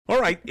All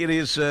right, it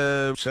is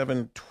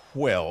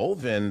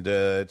 7:12, and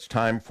it's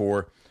time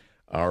for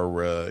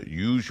our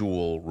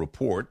usual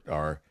report,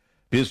 our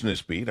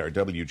business beat, our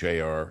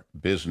WJR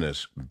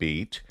business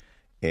beat.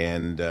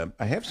 And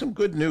I have some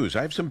good news.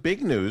 I have some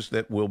big news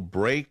that will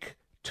break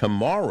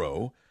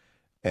tomorrow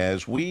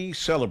as we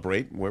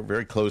celebrate. We're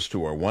very close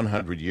to our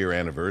 100-year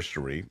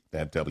anniversary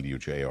at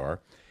WJR.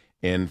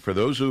 And for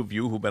those of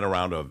you who've been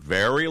around a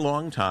very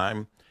long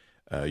time,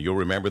 you'll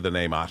remember the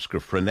name Oscar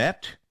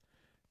Frenette.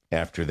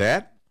 After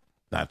that,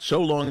 not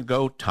so long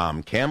ago,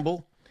 Tom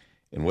Campbell.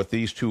 And what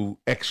these two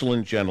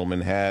excellent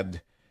gentlemen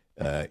had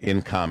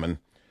in common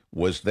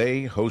was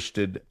they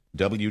hosted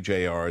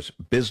WJR's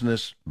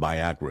Business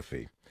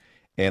Biography.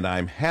 And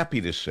I'm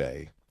happy to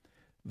say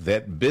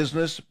that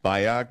Business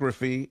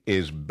Biography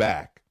is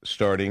back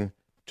starting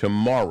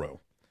tomorrow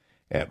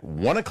at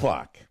 1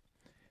 o'clock.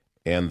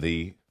 And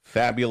the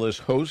fabulous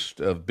host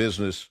of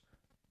Business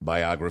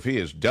Biography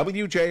is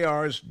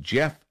WJR's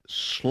Jeff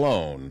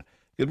Sloan.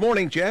 Good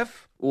morning,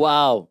 Jeff.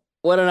 Wow.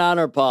 What an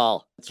honor,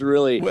 Paul. It's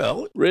really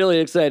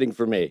exciting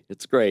for me.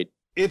 It's great.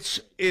 It's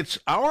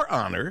our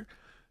honor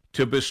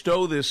to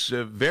bestow this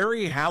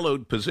very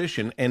hallowed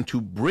position and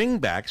to bring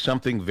back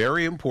something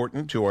very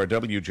important to our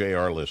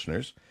WJR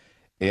listeners.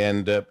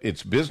 And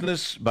it's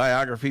business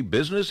biography,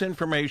 business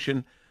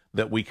information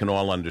that we can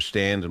all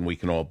understand and we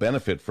can all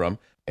benefit from.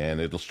 And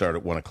it'll start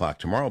at 1 o'clock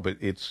tomorrow. But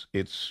it's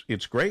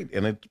great,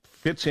 and it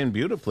fits in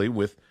beautifully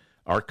with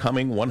our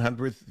coming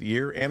 100th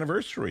year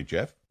anniversary,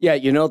 Jeff. Yeah,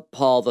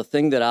 Paul, the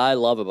thing that I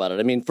love about it,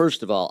 I mean,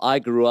 first of all, I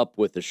grew up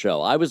with the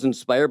show. I was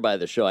inspired by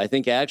the show. I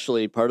think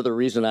actually part of the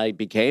reason I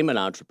became an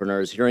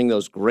entrepreneur is hearing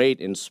those great,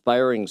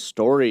 inspiring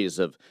stories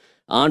of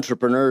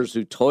entrepreneurs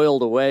who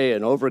toiled away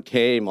and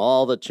overcame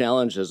all the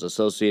challenges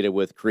associated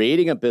with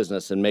creating a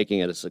business and making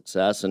it a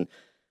success. And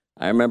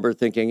I remember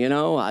thinking,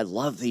 I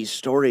love these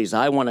stories.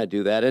 I want to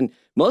do that. And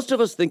most of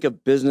us think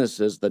of business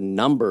as the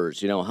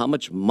numbers, how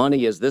much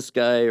money is this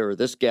guy or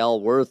this gal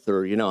worth,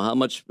 or,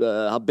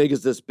 how big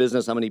is this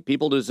business? How many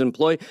people does it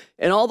employ?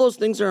 And all those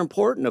things are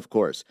important, of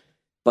course.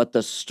 But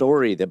the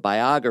story, the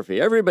biography,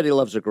 everybody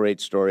loves a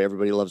great story.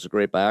 Everybody loves a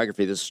great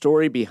biography. The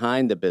story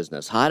behind the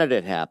business. How did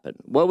it happen?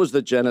 What was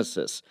the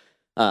genesis?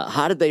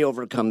 How did they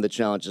overcome the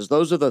challenges?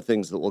 Those are the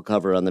things that we'll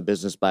cover on the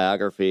Business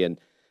Biography.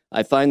 And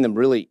I find them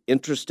really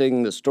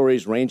interesting, the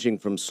stories ranging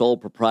from sole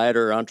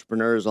proprietor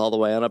entrepreneurs all the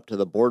way on up to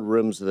the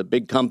boardrooms of the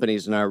big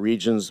companies in our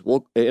region.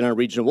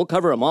 We'll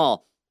cover them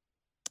all,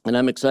 and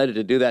I'm excited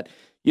to do that.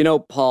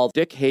 Paul,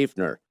 Dick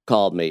Hafner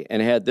called me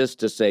and had this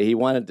to say. He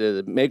wanted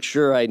to make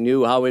sure I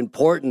knew how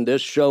important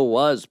this show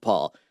was,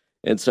 Paul.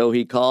 And so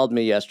he called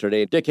me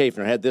yesterday. Dick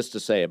Hafner had this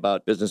to say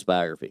about Business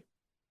Biography.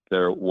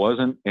 There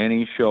wasn't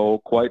any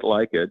show quite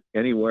like it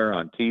anywhere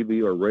on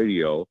TV or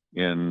radio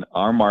in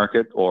our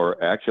market,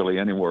 or actually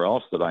anywhere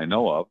else that I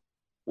know of,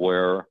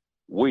 where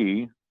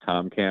we,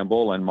 Tom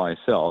Campbell and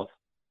myself,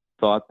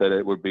 thought that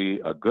it would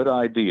be a good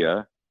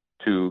idea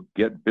to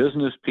get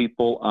business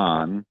people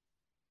on,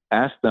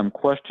 ask them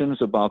questions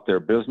about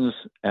their business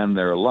and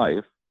their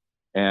life,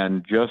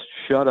 and just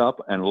shut up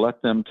and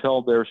let them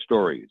tell their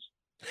stories.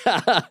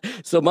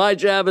 So my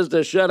job is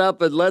to shut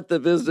up and let the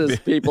business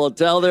people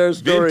tell their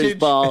stories,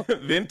 Paul.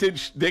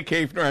 Vintage Dick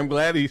Hafner. I'm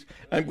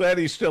glad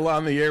he's still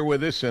on the air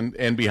with us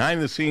and behind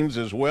the scenes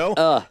as well.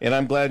 And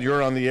I'm glad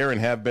you're on the air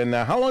and have been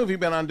now. How long have you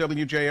been on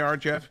WJR,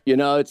 Jeff?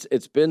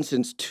 It's been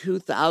since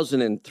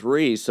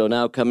 2003. So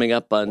now coming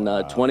up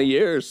on 20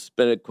 years. It's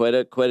been quite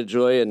a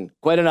joy and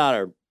quite an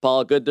honor,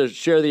 Paul. Good to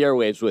share the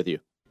airwaves with you.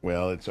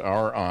 Well, it's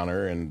our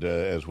honor, and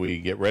as we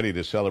get ready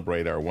to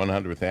celebrate our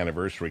 100th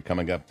anniversary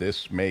coming up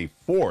this May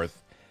 4th,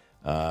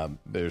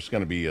 there's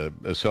going to be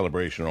a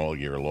celebration all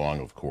year long,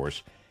 of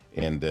course,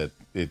 and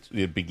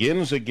it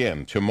begins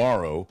again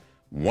tomorrow,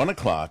 1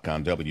 o'clock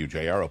on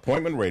WJR,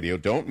 Appointment Radio.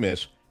 Don't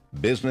miss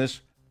Business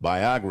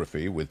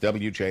Biography with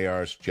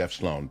WJR's Jeff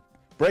Sloan.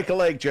 Break a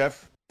leg,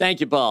 Jeff.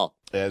 Thank you, Paul.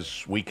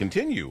 As we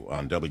continue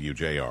on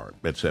WJR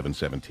at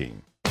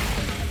 717.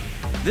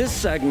 This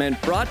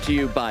segment brought to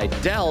you by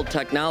Dell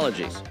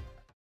Technologies.